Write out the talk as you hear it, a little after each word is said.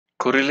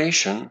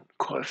correlation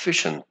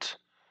coefficient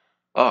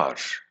R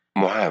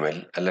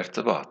معامل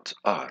الارتباط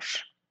R.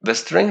 The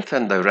strength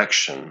and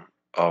direction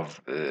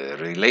of the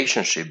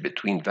relationship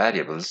between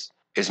variables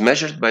is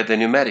measured by the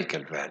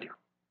numerical value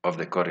of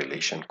the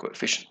correlation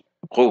coefficient.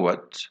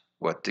 قوة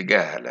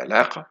واتجاه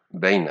العلاقة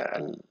بين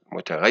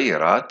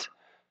المتغيرات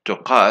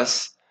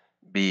تقاس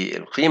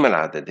بالقيمة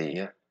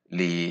العددية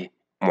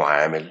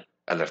لمعامل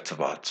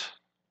الارتباط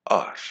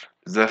R.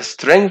 The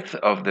strength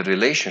of the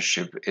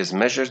relationship is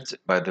measured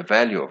by the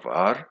value of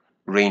R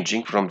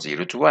ranging from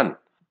 0 to 1.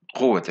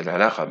 قوة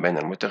العلاقة بين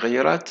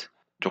المتغيرات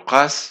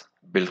تقاس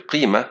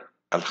بالقيمة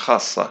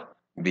الخاصة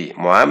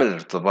بمعامل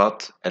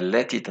الارتباط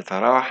التي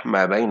تتراوح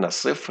ما بين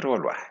الصفر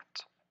والواحد.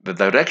 The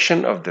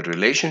direction of the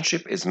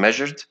relationship is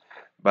measured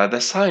by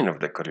the sign of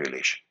the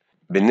correlation.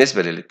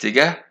 بالنسبة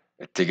للاتجاه،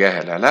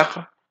 اتجاه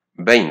العلاقة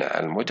بين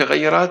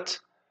المتغيرات،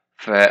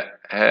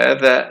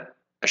 فهذا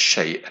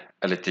الشيء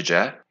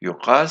الاتجاه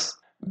يقاس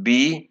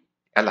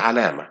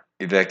بالعلامة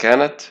إذا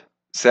كانت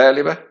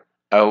سالبة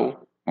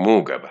أو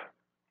موجبة.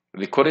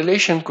 The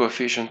correlation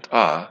coefficient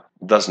R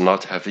does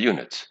not have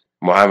units.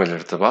 معامل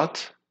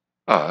الارتباط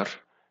R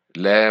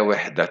لا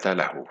وحدة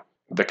له.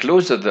 The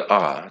closer the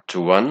R to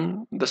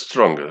 1, the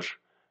stronger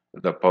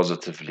the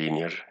positive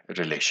linear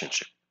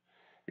relationship.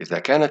 إذا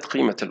كانت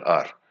قيمة ال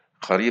R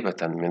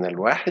قريبة من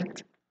الواحد،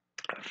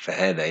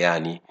 فهذا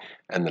يعني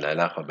أن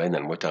العلاقة بين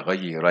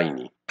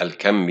المتغيرين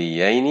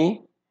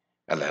الكميين،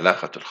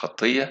 العلاقة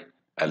الخطية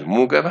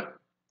الموجبة،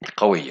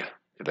 قوية.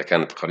 إذا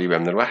كانت قريبة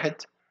من الواحد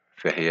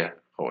فهي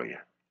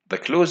قوية. The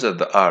closer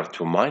the R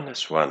to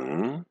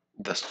 -1,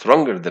 the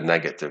stronger the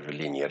negative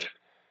linear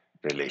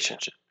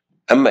relationship.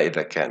 أما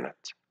إذا كانت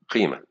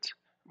قيمة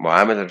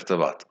معامل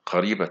الارتباط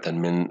قريبة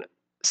من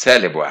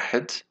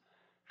 -1،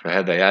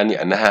 فهذا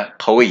يعني أنها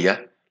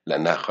قوية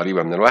لأنها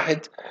قريبة من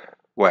الواحد،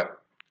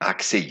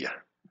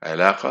 وعكسية،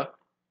 علاقة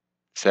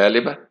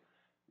سالبة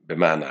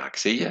بمعنى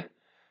عكسية،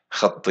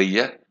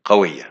 خطية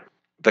قوية.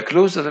 The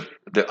closer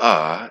the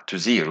R to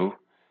 0,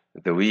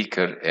 the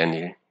weaker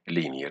any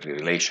linear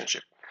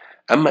relationship.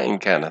 أما إن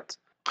كانت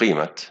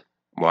قيمة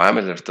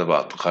معامل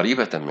الارتباط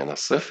قريبة من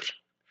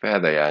الصفر،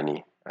 فهذا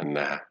يعني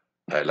أنها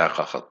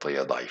علاقة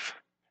خطية ضعيفة.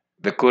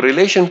 The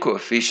correlation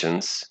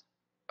coefficients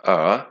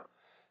R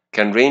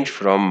can range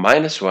from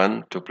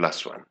 -1 to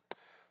 +1.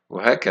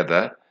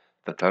 وهكذا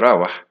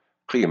تتراوح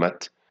قيمة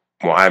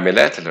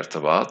معاملات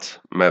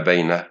الارتباط ما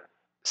بين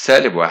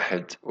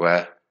 -1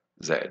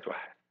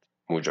 و+1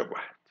 موجب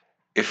 1.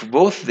 If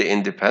both the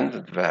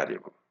independent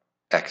variable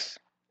x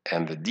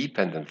and the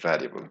dependent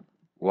variable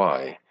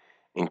y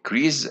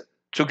increase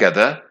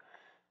together,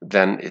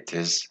 then it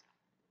is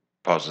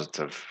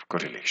positive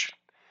correlation.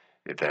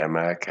 إذا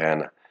ما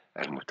كان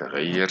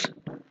المتغير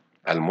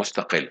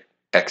المستقل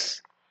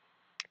x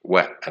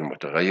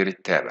والمتغير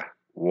التابع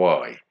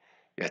y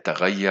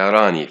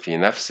يتغيران في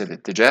نفس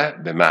الاتجاه،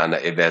 بمعنى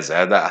إذا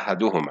زاد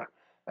أحدهما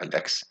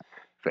الx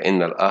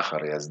فإن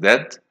الآخر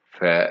يزداد،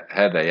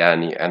 فهذا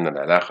يعني أن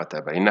العلاقة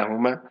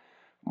بينهما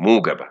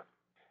موجبة.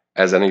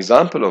 As an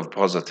example of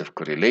positive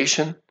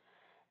correlation,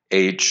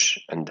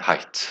 age and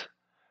height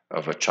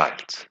of a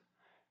child.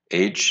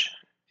 Age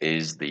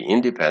is the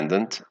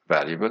independent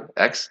variable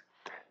x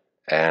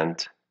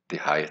and the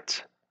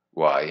height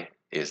y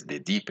is the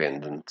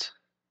dependent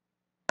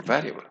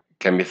variable.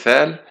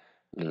 كمثال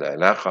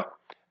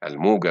للعلاقة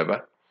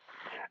الموجبة،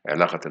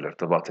 علاقة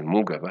الارتباط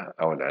الموجبة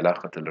أو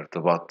العلاقة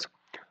الارتباط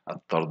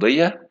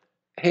الطردية،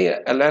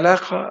 هي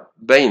العلاقة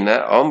بين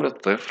عمر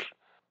الطفل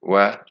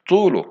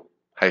وطوله،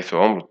 حيث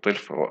عمر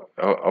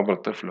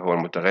الطفل هو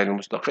المتغير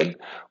المستقل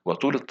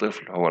وطول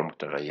الطفل هو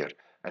المتغير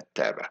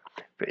التابع.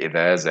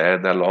 فإذا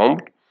زاد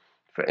العمر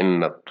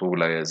فإن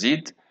الطول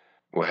يزيد،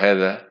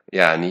 وهذا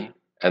يعني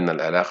أن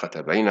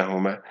العلاقة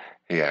بينهما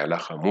هي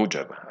علاقة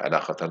موجبة،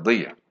 علاقة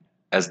طردية.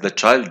 As the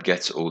child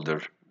gets older,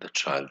 the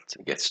child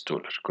gets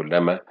taller.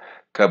 كلما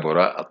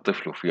كبر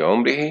الطفل في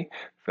عمره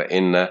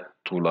فإن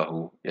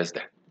طوله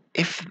يزداد.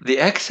 If the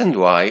x and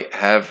y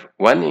have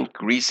one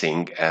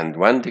increasing and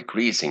one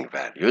decreasing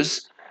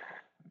values,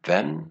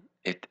 then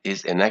it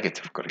is a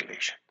negative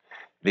correlation.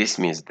 This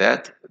means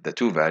that the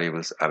two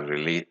variables are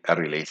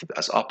related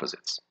as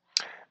opposites.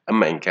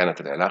 أما إن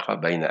كانت العلاقة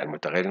بين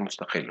المتغير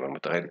المستقل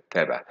والمتغير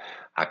التابع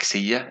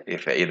عكسية،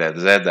 فإذا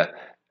زاد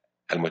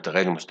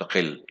المتغير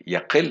المستقل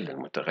يقل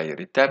المتغير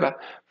التابع،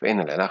 فإن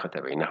العلاقة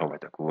بينهما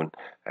تكون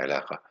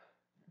علاقة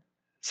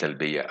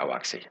سلبية أو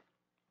عكسية.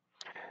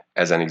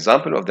 As an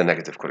example of the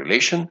negative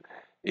correlation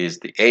is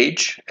the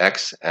age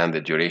x and the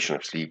duration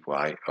of sleep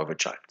y of a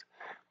child.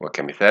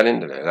 وكمثال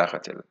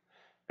للعلاقة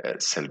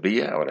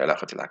السلبية أو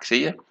العلاقة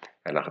العكسية،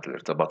 علاقة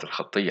الارتباط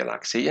الخطية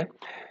العكسية،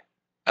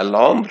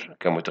 العمر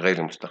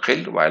كمتغير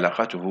مستقل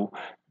وعلاقته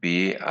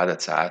بعدد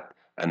ساعات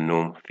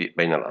النوم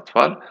بين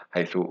الأطفال،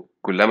 حيث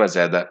كلما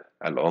زاد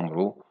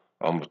عمر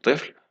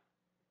الطفل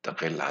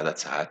تقل عدد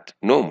ساعات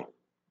نومه،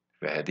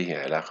 فهذه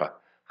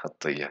علاقة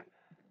خطية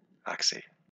عكسية.